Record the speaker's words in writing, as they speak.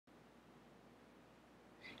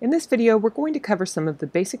In this video, we're going to cover some of the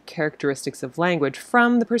basic characteristics of language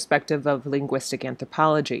from the perspective of linguistic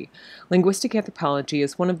anthropology. Linguistic anthropology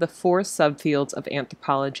is one of the 4 subfields of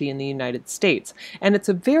anthropology in the United States, and it's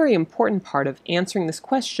a very important part of answering this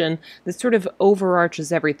question that sort of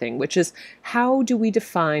overarches everything, which is how do we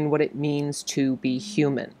define what it means to be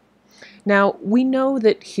human? Now, we know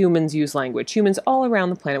that humans use language. Humans all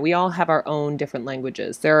around the planet, we all have our own different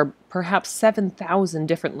languages. There are perhaps 7,000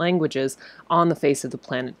 different languages on the face of the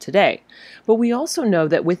planet today. But we also know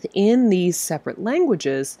that within these separate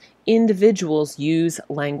languages, individuals use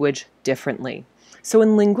language differently. So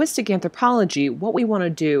in linguistic anthropology, what we want to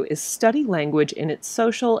do is study language in its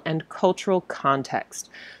social and cultural context.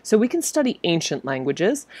 So we can study ancient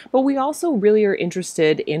languages, but we also really are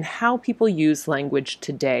interested in how people use language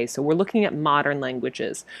today. So we're looking at modern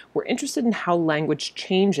languages. We're interested in how language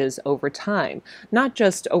changes over time, not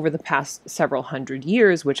just over the past several hundred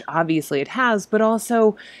years, which obviously it has, but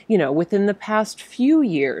also, within the past few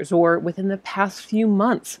years or within the past few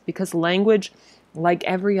months, because language, like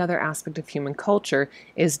every other aspect of human culture,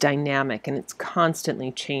 is dynamic and it's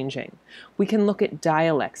constantly changing. We can look at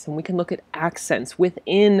dialects and we can look at accents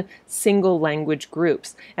within single language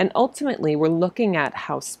groups. And ultimately, we're looking at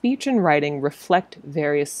how speech and writing reflect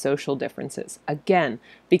various social differences. Again,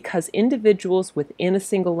 because individuals within a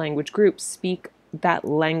single language group speak that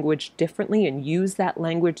language differently and use that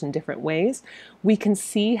language in different ways, we can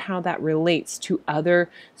see how that relates to other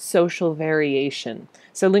social variation.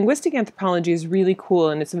 So linguistic anthropology is really cool,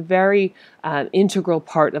 and it's a very integral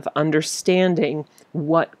part of understanding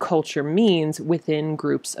what culture means within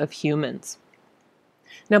groups of humans.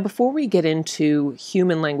 Now, before we get into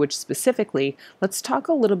human language specifically, let's talk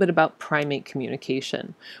a little bit about primate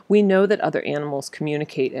communication. We know that other animals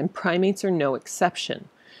communicate, and primates are no exception.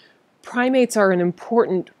 Primates are an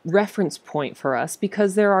important reference point for us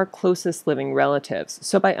because they're our closest living relatives.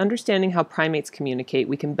 So by understanding how primates communicate,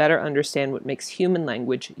 we can better understand what makes human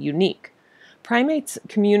language unique. Primates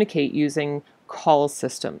communicate using call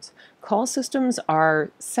systems. Call systems are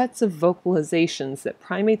sets of vocalizations that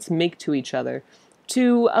primates make to each other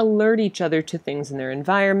to alert each other to things in their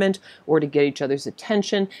environment or to get each other's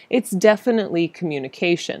attention. It's definitely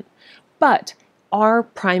communication. But are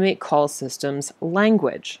primate call systems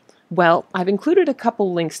language? Well, I've included a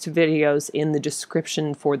couple links to videos in the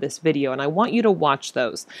description for this video, and I want you to watch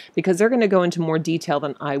those because they're going to go into more detail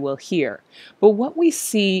than I will here. But what we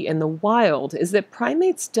see in the wild is that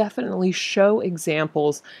primates definitely show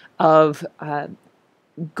examples of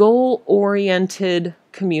goal-oriented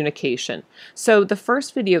communication. So the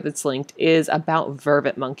first video that's linked is about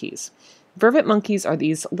vervet monkeys. Vervet monkeys are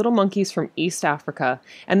these little monkeys from East Africa,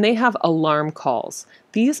 and they have alarm calls.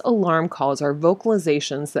 These alarm calls are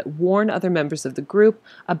vocalizations that warn other members of the group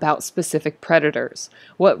about specific predators.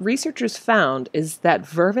 What researchers found is that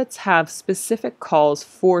vervets have specific calls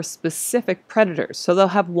for specific predators. So they'll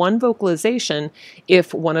have one vocalization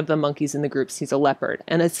if one of the monkeys in the group sees a leopard,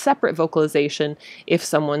 and a separate vocalization if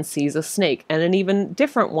someone sees a snake, and an even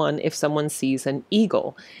different one if someone sees an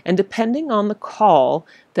eagle. And depending on the call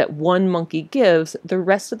that one monkey gives, the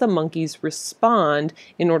rest of the monkeys respond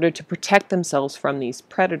in order to protect themselves from these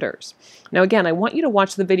predators. Now again, I want you to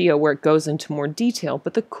watch the video where it goes into more detail,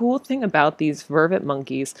 but the cool thing about these vervet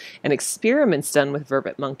monkeys and experiments done with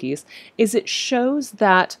vervet monkeys is it shows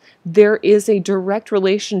that there is a direct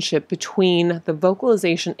relationship between the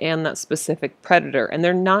vocalization and that specific predator, and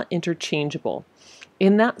they're not interchangeable.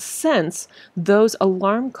 In that sense, those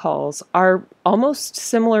alarm calls are almost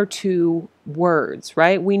similar to words,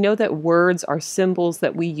 right? We know that words are symbols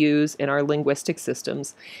that we use in our linguistic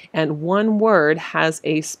systems, and one word has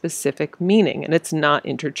a specific meaning, and it's not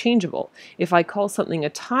interchangeable. If I call something a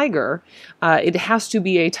tiger, it has to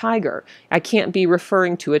be a tiger. I can't be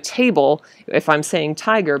referring to a table if I'm saying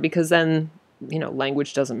tiger, because then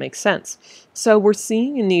language doesn't make sense. So we're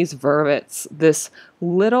seeing in these vervets this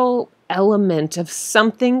little element of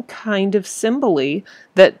something kind of symbol-y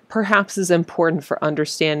that perhaps is important for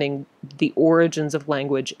understanding the origins of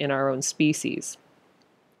language in our own species.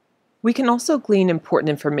 We can also glean important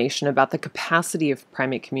information about the capacity of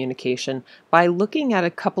primate communication by looking at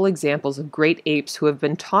a couple examples of great apes who have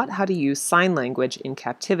been taught how to use sign language in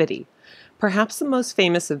captivity. Perhaps the most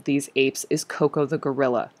famous of these apes is Koko the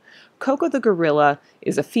gorilla. Koko the gorilla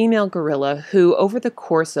is a female gorilla who, over the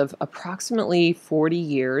course of approximately 40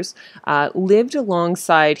 years, lived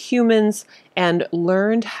alongside humans and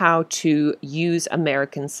learned how to use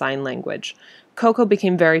American Sign Language. Koko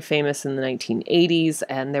became very famous in the 1980s,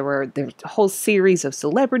 and there was a whole series of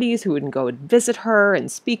celebrities who would go and visit her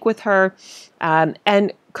and speak with her.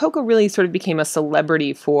 And Koko really sort of became a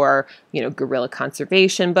celebrity for, gorilla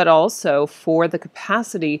conservation, but also for the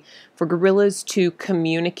capacity for gorillas to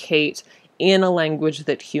communicate in a language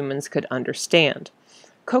that humans could understand.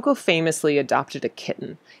 Koko famously adopted a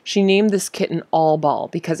kitten. She named this kitten All Ball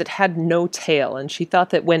because it had no tail, and she thought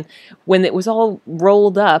that when it was all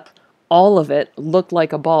rolled up, all of it looked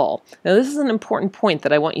like a ball. Now, this is an important point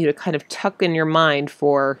that I want you to kind of tuck in your mind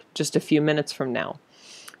for just a few minutes from now.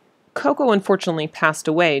 Koko unfortunately passed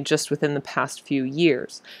away just within the past few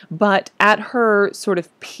years, but at her sort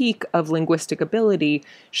of peak of linguistic ability,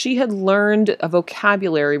 she had learned a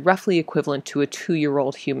vocabulary roughly equivalent to a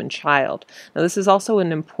 2-year-old human child. Now, this is also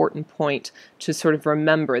an important point to sort of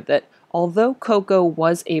remember, that although Koko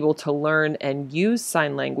was able to learn and use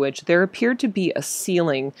sign language, there appeared to be a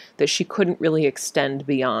ceiling that she couldn't really extend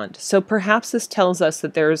beyond. So perhaps this tells us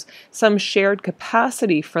that there's some shared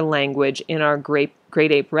capacity for language in our great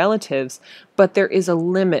ape relatives, but there is a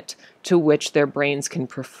limit to which their brains can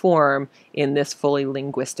perform in this fully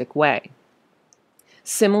linguistic way.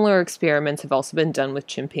 Similar experiments have also been done with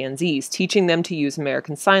chimpanzees, teaching them to use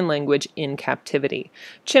American Sign Language in captivity.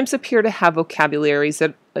 Chimps appear to have vocabularies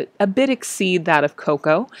that a bit exceed that of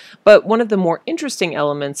Koko, but one of the more interesting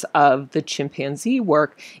elements of the chimpanzee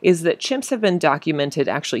work is that chimps have been documented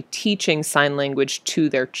actually teaching sign language to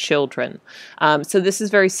their children. So this is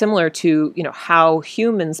very similar to, how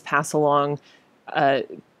humans pass along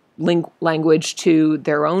language to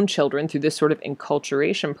their own children through this sort of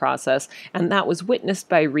enculturation process, and that was witnessed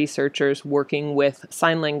by researchers working with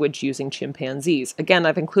sign language using chimpanzees. Again,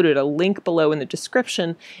 I've included a link below in the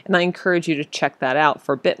description, and I encourage you to check that out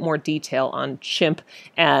for a bit more detail on chimp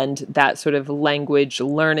and that sort of language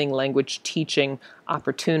learning, language teaching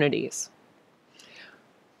opportunities.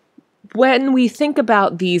 When we think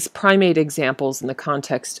about these primate examples in the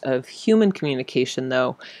context of human communication,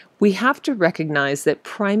 though, we have to recognize that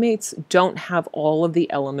primates don't have all of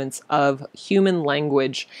the elements of human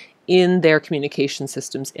language in their communication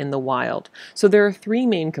systems in the wild. So there are 3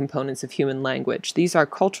 main components of human language. These are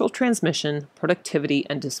cultural transmission, productivity,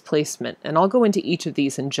 and displacement. And I'll go into each of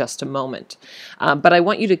these in just a moment. But I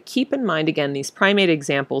want you to keep in mind, again, these primate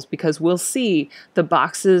examples, because we'll see the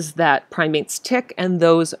boxes that primates tick and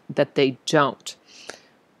those that they don't.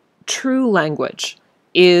 True language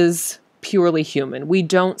is purely human. We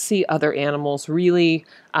don't see other animals really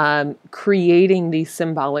creating these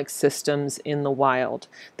symbolic systems in the wild.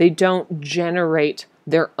 They don't generate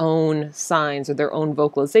their own signs or their own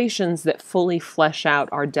vocalizations that fully flesh out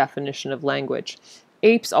our definition of language.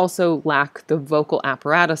 Apes also lack the vocal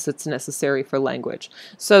apparatus that's necessary for language.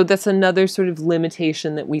 So that's another sort of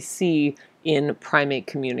limitation that we see in primate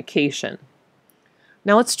communication.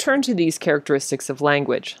 Now let's turn to these characteristics of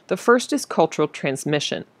language. The first is cultural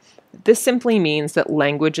transmission. This simply means that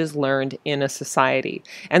language is learned in a society.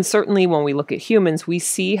 And certainly when we look at humans, we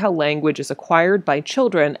see how language is acquired by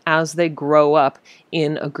children as they grow up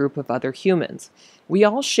in a group of other humans. We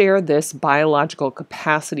all share this biological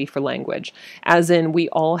capacity for language, as in we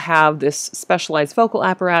all have this specialized vocal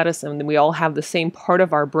apparatus and we all have the same part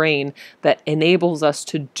of our brain that enables us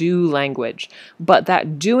to do language. But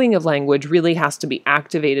that doing of language really has to be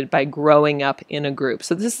activated by growing up in a group.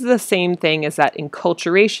 So this is the same thing as that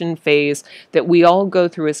enculturation phase that we all go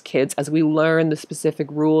through as kids as we learn the specific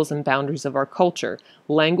rules and boundaries of our culture.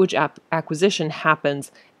 Language acquisition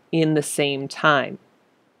happens in the same time.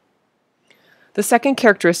 The second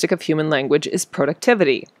characteristic of human language is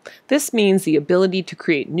productivity. This means the ability to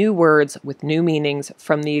create new words with new meanings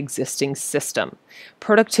from the existing system.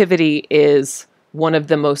 Productivity is one of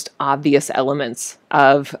the most obvious elements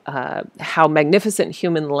of how magnificent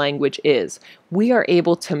human language is. We are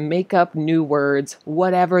able to make up new words,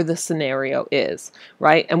 whatever the scenario is,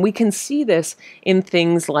 right? And we can see this in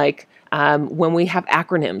things like when we have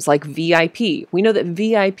acronyms like VIP. We know that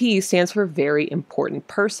VIP stands for very important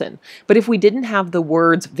person. But if we didn't have the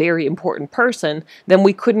words very important person, then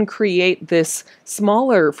we couldn't create this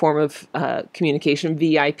smaller form of communication,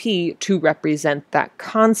 VIP, to represent that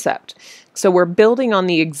concept. So we're building on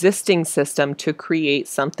the existing system to create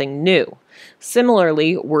something new.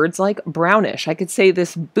 Similarly, words like brownish. I could say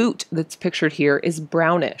this boot that's pictured here is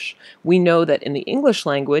brownish. We know that in the English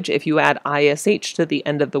language, if you add ISH to the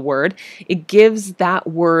end of the word, it gives that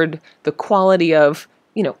word the quality of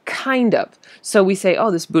kind of. So we say,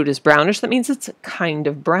 oh, this boot is brownish. That means it's kind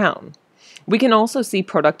of brown. We can also see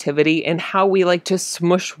productivity in how we like to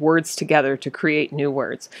smush words together to create new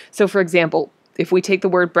words. So for example, if we take the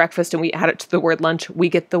word breakfast and we add it to the word lunch, we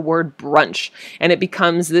get the word brunch, and it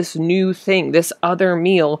becomes this new thing, this other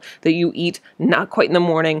meal that you eat not quite in the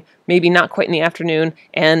morning, maybe not quite in the afternoon,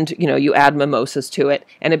 and you add mimosas to it,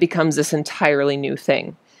 and it becomes this entirely new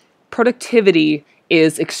thing. Productivity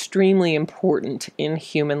is extremely important in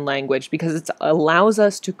human language because it allows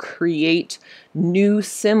us to create new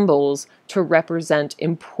symbols to represent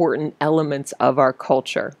important elements of our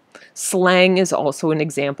culture. Slang is also an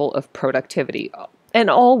example of productivity. And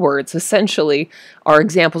all words essentially are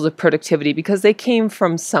examples of productivity because they came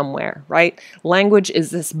from somewhere, right? Language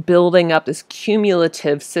is this building up, this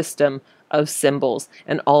cumulative system of symbols,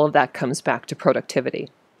 and all of that comes back to productivity.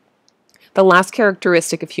 The last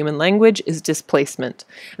characteristic of human language is displacement.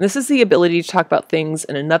 And this is the ability to talk about things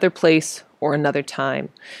in another place or another time.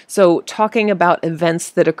 So talking about events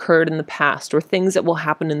that occurred in the past, or things that will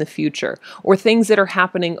happen in the future, or things that are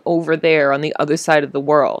happening over there on the other side of the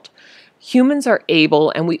world. Humans are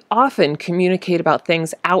able, and we often communicate about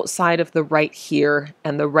things outside of the right here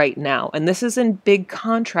and the right now. And this is in big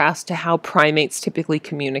contrast to how primates typically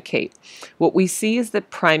communicate. What we see is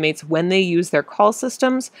that primates, when they use their call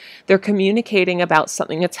systems, they're communicating about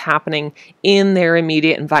something that's happening in their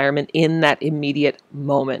immediate environment, in that immediate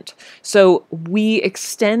moment. So we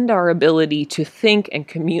extend our ability to think and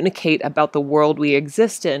communicate about the world we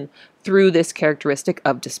exist in through this characteristic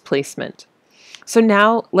of displacement. So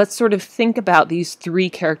now let's sort of think about these three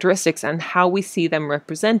characteristics and how we see them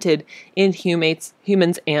represented in humans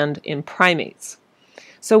and in primates.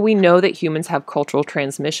 So we know that humans have cultural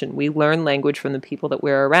transmission. We learn language from the people that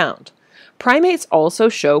we're around. Primates also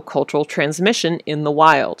show cultural transmission in the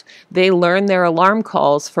wild. They learn their alarm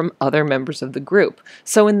calls from other members of the group.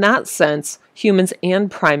 So in that sense, humans and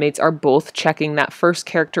primates are both checking that first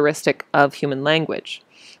characteristic of human language.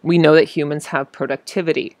 We know that humans have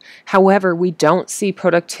productivity. However, we don't see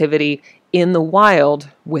productivity in the wild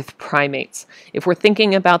with primates. If we're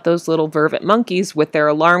thinking about those little vervet monkeys with their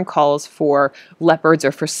alarm calls for leopards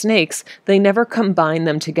or for snakes, they never combine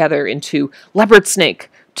them together into leopard snake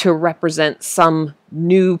to represent some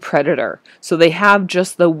new predator. So they have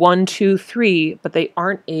just the 1, 2, 3, but they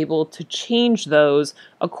aren't able to change those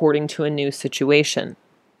according to a new situation.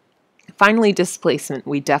 Finally, displacement.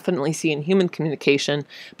 We definitely see in human communication,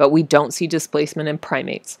 but we don't see displacement in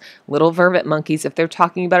primates. Little vervet monkeys, if they're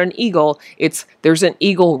talking about an eagle, it's there's an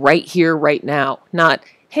eagle right here, right now. Not,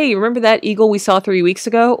 hey, remember that eagle we saw 3 weeks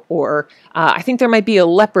ago? Or I think there might be a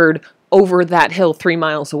leopard over that hill 3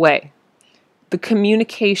 miles away. The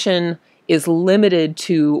communication is limited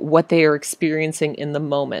to what they are experiencing in the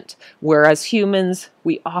moment. Whereas humans,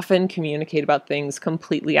 we often communicate about things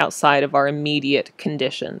completely outside of our immediate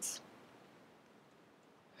conditions.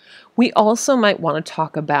 We also might want to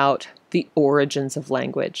talk about the origins of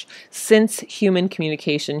language. Since human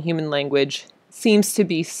communication, human language seems to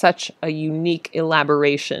be such a unique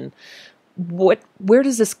elaboration, where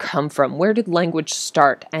does this come from? Where did language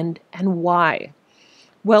start, and why?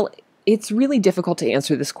 Well, it's really difficult to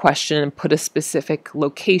answer this question and put a specific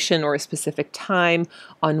location or a specific time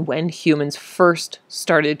on when humans first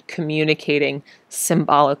started communicating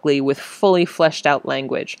symbolically with fully fleshed out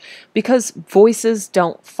language, because voices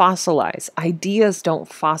don't fossilize, ideas don't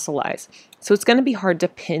fossilize. So it's going to be hard to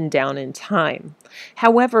pin down in time.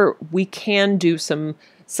 However, we can do some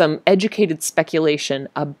educated speculation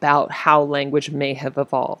about how language may have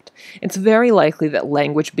evolved. It's very likely that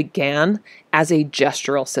language began as a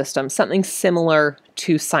gestural system, something similar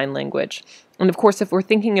to sign language. And of course, if we're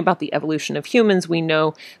thinking about the evolution of humans, we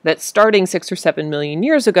know that starting 6 or 7 million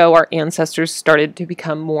years ago, our ancestors started to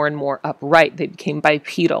become more and more upright. They became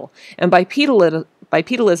bipedal. And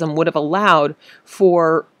bipedalism would have allowed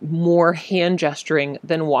for more hand gesturing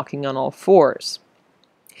than walking on all fours.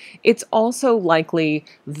 It's also likely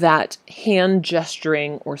that hand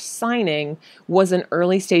gesturing or signing was an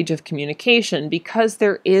early stage of communication because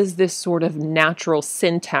there is this sort of natural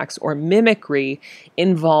syntax or mimicry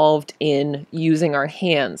involved in using our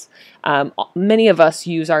hands. Many of us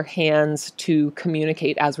use our hands to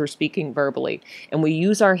communicate as we're speaking verbally, and we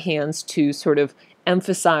use our hands to sort of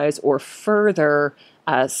emphasize or further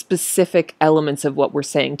specific elements of what we're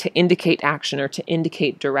saying to indicate action or to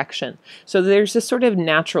indicate direction. So there's this sort of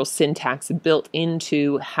natural syntax built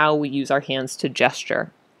into how we use our hands to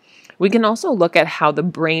gesture. We can also look at how the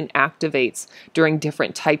brain activates during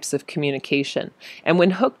different types of communication. And when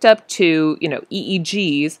hooked up to,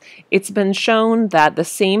 EEGs, it's been shown that the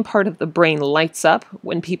same part of the brain lights up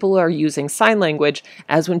when people are using sign language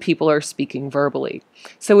as when people are speaking verbally.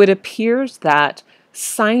 So it appears that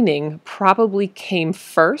signing probably came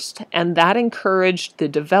first, and that encouraged the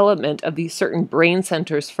development of these certain brain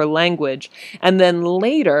centers for language. And then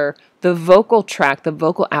later, the vocal tract, the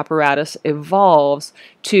vocal apparatus evolves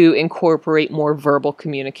to incorporate more verbal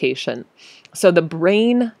communication. So the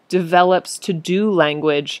brain develops to do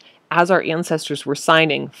language as our ancestors were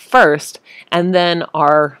signing first, and then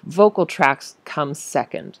our vocal tracts come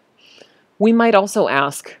second. We might also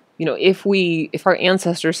ask, if our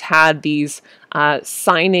ancestors had these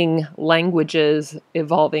signing languages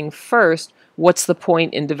evolving first, what's the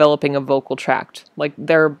point in developing a vocal tract? Like,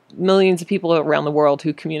 there are millions of people around the world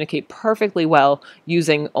who communicate perfectly well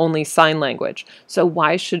using only sign language. So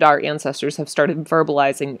why should our ancestors have started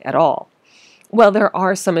verbalizing at all? Well, there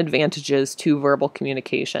are some advantages to verbal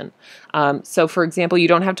communication. So, for example, you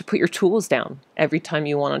don't have to put your tools down every time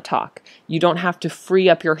you want to talk. You don't have to free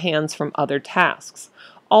up your hands from other tasks.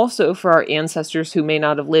 Also, for our ancestors who may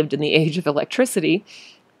not have lived in the age of electricity,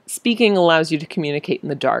 speaking allows you to communicate in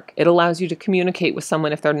the dark. It allows you to communicate with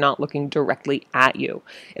someone if they're not looking directly at you.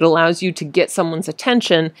 It allows you to get someone's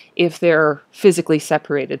attention if they're physically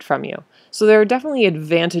separated from you. So there are definitely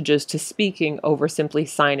advantages to speaking over simply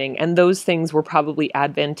signing, and those things were probably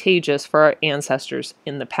advantageous for our ancestors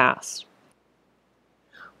in the past.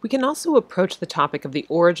 We can also approach the topic of the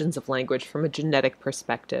origins of language from a genetic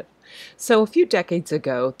perspective. So a few decades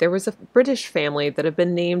ago, there was a British family that had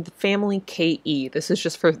been named Family KE. This is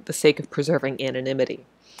just for the sake of preserving anonymity.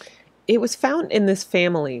 It was found in this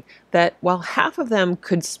family that while half of them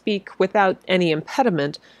could speak without any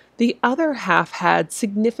impediment, the other half had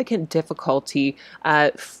significant difficulty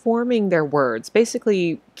forming their words,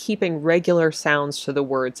 basically keeping regular sounds to the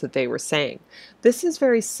words that they were saying. This is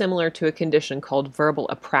very similar to a condition called verbal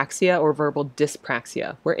apraxia or verbal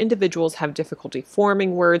dyspraxia, where individuals have difficulty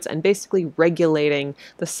forming words and basically regulating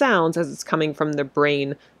the sounds as it's coming from their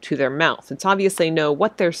brain to their mouth. It's obvious they know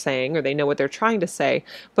what they're saying or they know what they're trying to say,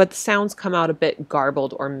 but the sounds come out a bit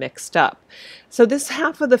garbled or mixed up. So this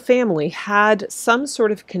half of the family had some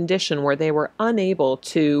sort of condition where they were unable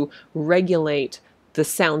to regulate the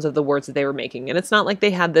sounds of the words that they were making. And it's not like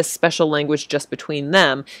they had this special language just between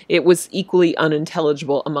them. It was equally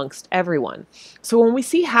unintelligible amongst everyone. So when we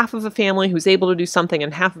see half of a family who's able to do something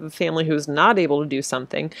and half of a family who's not able to do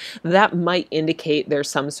something, that might indicate there's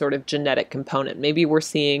some sort of genetic component. Maybe we're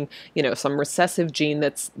seeing, some recessive gene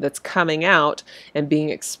that's coming out and being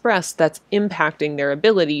expressed that's impacting their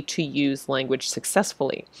ability to use language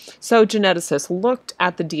successfully. So geneticists looked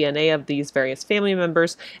at the DNA of these various family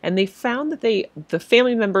members, and they found that the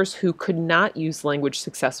family members who could not use language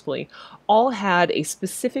successfully all had a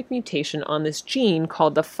specific mutation on this gene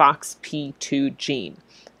called the FOXP2 gene.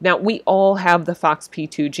 Now, we all have the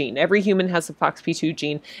FOXP2 gene. Every human has the FOXP2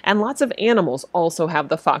 gene, and lots of animals also have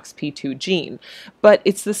the FOXP2 gene. But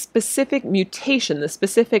it's the specific mutation, the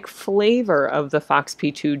specific flavor of the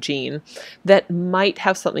FOXP2 gene that might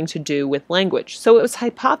have something to do with language. So it was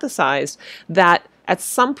hypothesized that at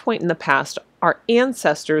some point in the past, our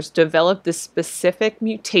ancestors developed this specific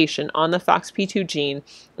mutation on the FOXP2 gene,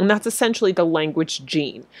 and that's essentially the language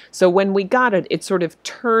gene. So when we got it, it sort of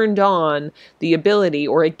turned on the ability,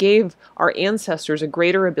 or it gave our ancestors a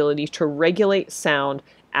greater ability to regulate sound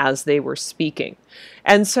as they were speaking.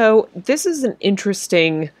 And so this is an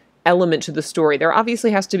interesting element to the story. There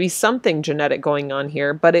obviously has to be something genetic going on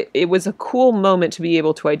here, but it was a cool moment to be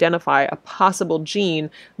able to identify a possible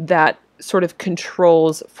gene that sort of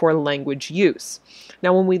controls for language use.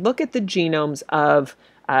 Now, when we look at the genomes of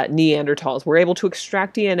Neanderthals, we're able to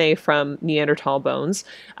extract DNA from Neanderthal bones,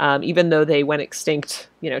 even though they went extinct,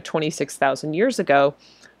 26,000 years ago.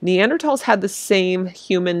 Neanderthals had the same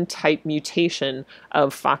human-type mutation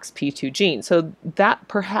of FOXP2 gene. So that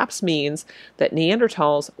perhaps means that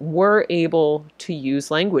Neanderthals were able to use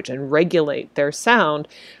language and regulate their sound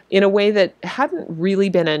in a way that hadn't really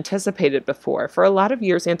been anticipated before. For a lot of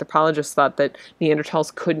years, anthropologists thought that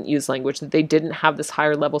Neanderthals couldn't use language, that they didn't have this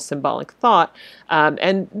higher-level symbolic thought,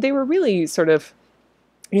 and they were really sort of,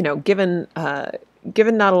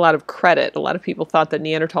 given not a lot of credit. A lot of people thought that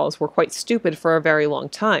Neanderthals were quite stupid for a very long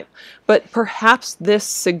time. But perhaps this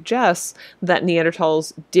suggests that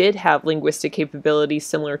Neanderthals did have linguistic capabilities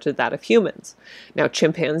similar to that of humans. Now,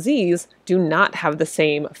 chimpanzees do not have the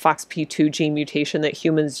same FOXP2 gene mutation that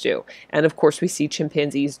humans do. And of course, we see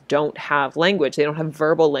chimpanzees don't have language. They don't have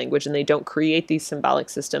verbal language, and they don't create these symbolic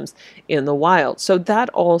systems in the wild. So that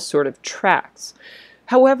all sort of tracks.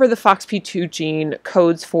 However, the FOXP2 gene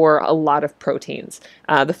codes for a lot of proteins.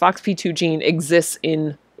 The FOXP2 gene exists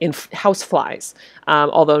in houseflies,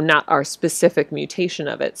 although not our specific mutation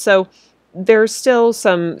of it. So there's still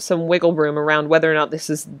some wiggle room around whether or not this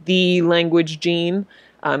is the language gene,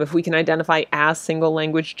 if we can identify as single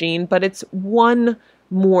language gene, but it's one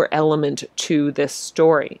more element to this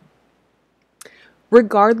story.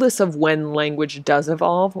 Regardless of when language does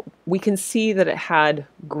evolve, we can see that it had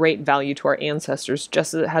great value to our ancestors,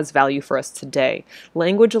 just as it has value for us today.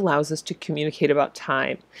 Language allows us to communicate about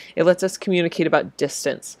time. It lets us communicate about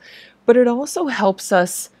distance. But it also helps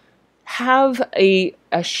us have a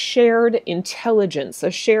shared intelligence,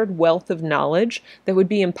 a shared wealth of knowledge that would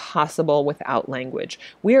be impossible without language.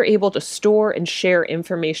 We are able to store and share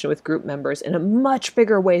information with group members in a much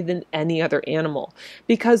bigger way than any other animal,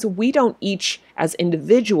 because we don't each, as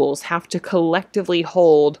individuals, have to collectively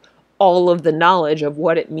hold all of the knowledge of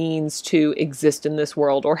what it means to exist in this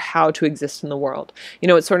world or how to exist in the world. You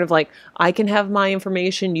know, it's sort of like I can have my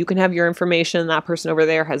information, you can have your information, and that person over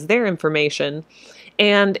there has their information.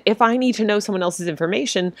 And if I need to know someone else's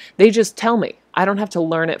information, they just tell me. I don't have to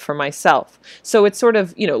learn it for myself. So it's sort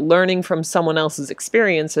of, learning from someone else's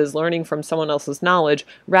experiences, learning from someone else's knowledge,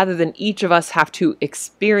 rather than each of us have to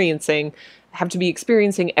be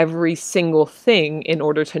experiencing every single thing in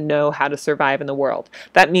order to know how to survive in the world.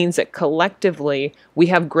 That means that collectively we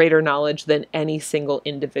have greater knowledge than any single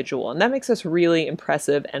individual, and that makes us really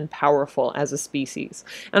impressive and powerful as a species.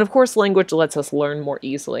 And of course, language lets us learn more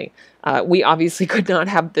easily. We obviously could not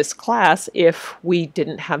have this class if we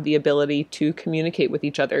didn't have the ability to communicate with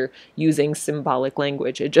each other using symbolic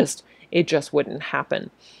language. It just wouldn't happen.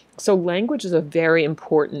 So language is a very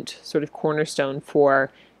important sort of cornerstone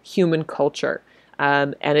for human culture.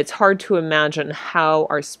 And it's hard to imagine how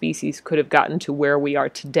our species could have gotten to where we are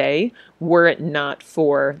today were it not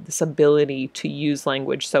for this ability to use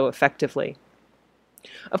language so effectively.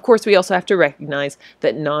 Of course, we also have to recognize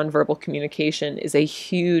that nonverbal communication is a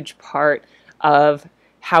huge part of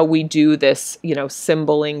how we do this,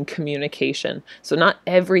 symboling communication. So not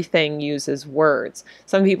everything uses words.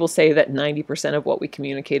 Some people say that 90% of what we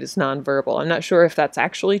communicate is nonverbal. I'm not sure if that's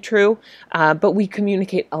actually true, but we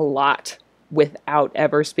communicate a lot without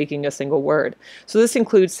ever speaking a single word. So this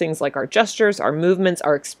includes things like our gestures, our movements,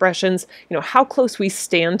 our expressions, how close we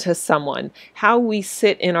stand to someone, how we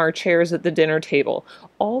sit in our chairs at the dinner table.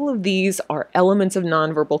 All of these are elements of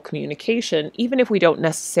nonverbal communication, even if we don't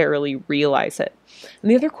necessarily realize it.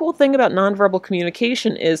 And the other cool thing about nonverbal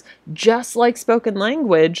communication is, just like spoken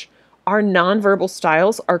language, our nonverbal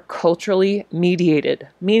styles are culturally mediated,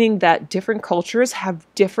 meaning that different cultures have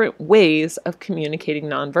different ways of communicating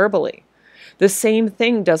nonverbally. The same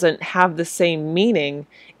thing doesn't have the same meaning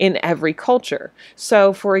in every culture.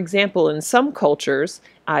 So, for example, in some cultures,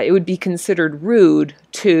 it would be considered rude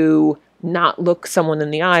to not look someone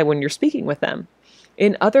in the eye when you're speaking with them.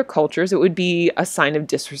 In other cultures, it would be a sign of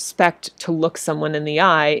disrespect to look someone in the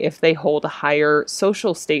eye if they hold a higher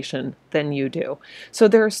social station than you do. So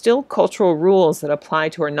there are still cultural rules that apply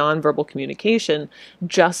to our nonverbal communication,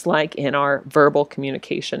 just like in our verbal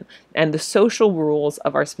communication. And the social rules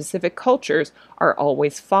of our specific cultures are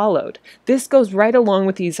always followed. This goes right along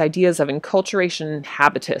with these ideas of enculturation and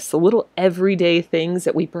habitus, the little everyday things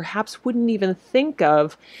that we perhaps wouldn't even think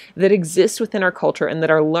of that exist within our culture and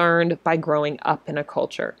that are learned by growing up in a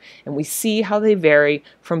culture. And we see how they vary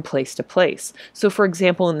from place to place. So for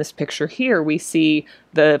example, in this picture here, we see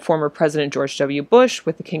the former President George W. Bush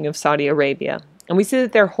with the King of Saudi Arabia. And we see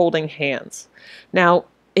that they're holding hands. Now,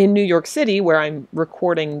 in New York City, where I'm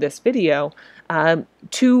recording this video,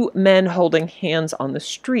 two men holding hands on the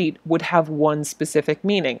street would have one specific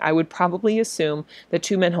meaning. I would probably assume that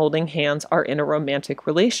two men holding hands are in a romantic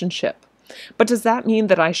relationship. But does that mean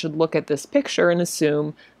that I should look at this picture and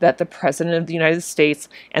assume that the President of the United States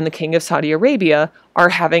and the King of Saudi Arabia are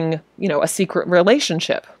having, a secret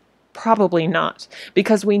relationship? Probably not,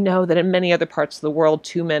 because we know that in many other parts of the world,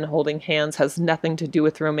 two men holding hands has nothing to do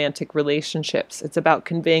with romantic relationships. It's about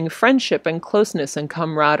conveying friendship and closeness and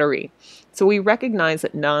camaraderie. So we recognize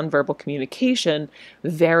that nonverbal communication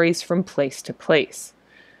varies from place to place.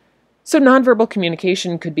 So nonverbal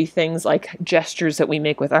communication could be things like gestures that we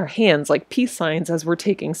make with our hands, like peace signs as we're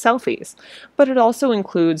taking selfies. But it also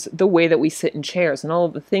includes the way that we sit in chairs and all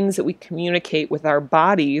of the things that we communicate with our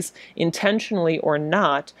bodies, intentionally or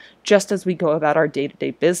not, just as we go about our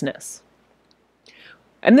day-to-day business.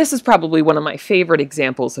 And this is probably one of my favorite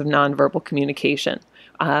examples of nonverbal communication.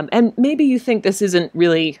 And maybe you think this isn't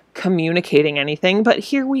really communicating anything, but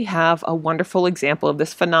here we have a wonderful example of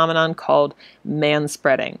this phenomenon called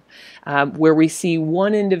manspreading, where we see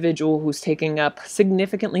one individual who's taking up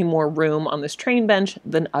significantly more room on this train bench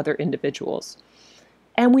than other individuals.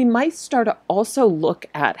 And we might start to also look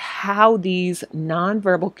at how these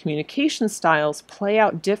nonverbal communication styles play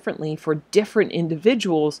out differently for different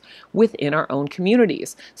individuals within our own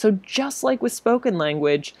communities. So just like with spoken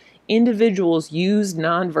language, individuals use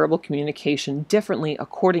nonverbal communication differently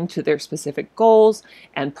according to their specific goals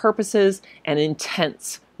and purposes and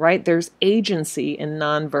intents, right? There's agency in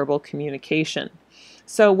nonverbal communication.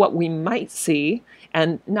 So what we might see,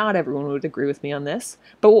 and not everyone would agree with me on this,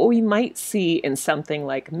 but what we might see in something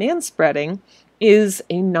like manspreading is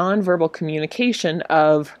a nonverbal communication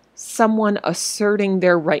of someone asserting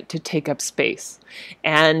their right to take up space.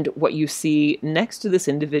 And what you see next to this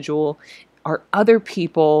individual are other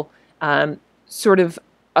people sort of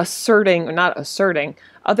asserting, or not asserting,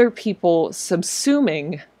 other people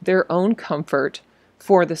subsuming their own comfort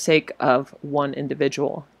for the sake of one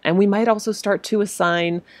individual. And we might also start to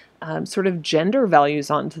assign sort of gender values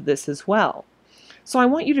onto this as well. So I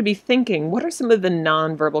want you to be thinking, what are some of the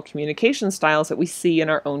nonverbal communication styles that we see in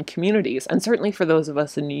our own communities? And certainly for those of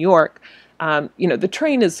us in New York, the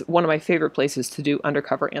train is one of my favorite places to do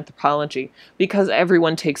undercover anthropology because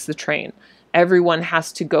everyone takes the train. Everyone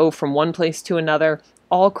has to go from one place to another,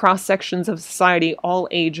 all cross sections of society, all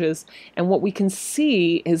ages. And what we can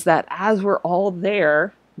see is that as we're all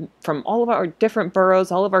there, from all of our different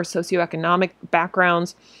boroughs, all of our socioeconomic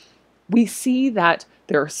backgrounds, we see that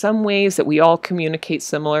there are some ways that we all communicate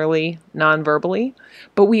similarly, non-verbally,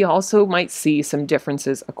 but we also might see some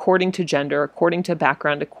differences according to gender, according to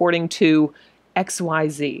background, according to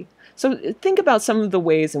XYZ. So think about some of the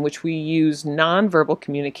ways in which we use nonverbal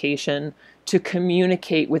communication to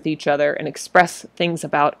communicate with each other and express things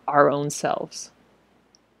about our own selves.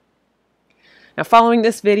 Now, following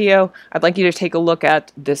this video, I'd like you to take a look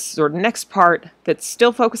at this sort of next part that's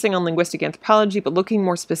still focusing on linguistic anthropology, but looking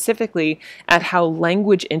more specifically at how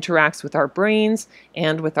language interacts with our brains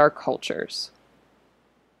and with our cultures.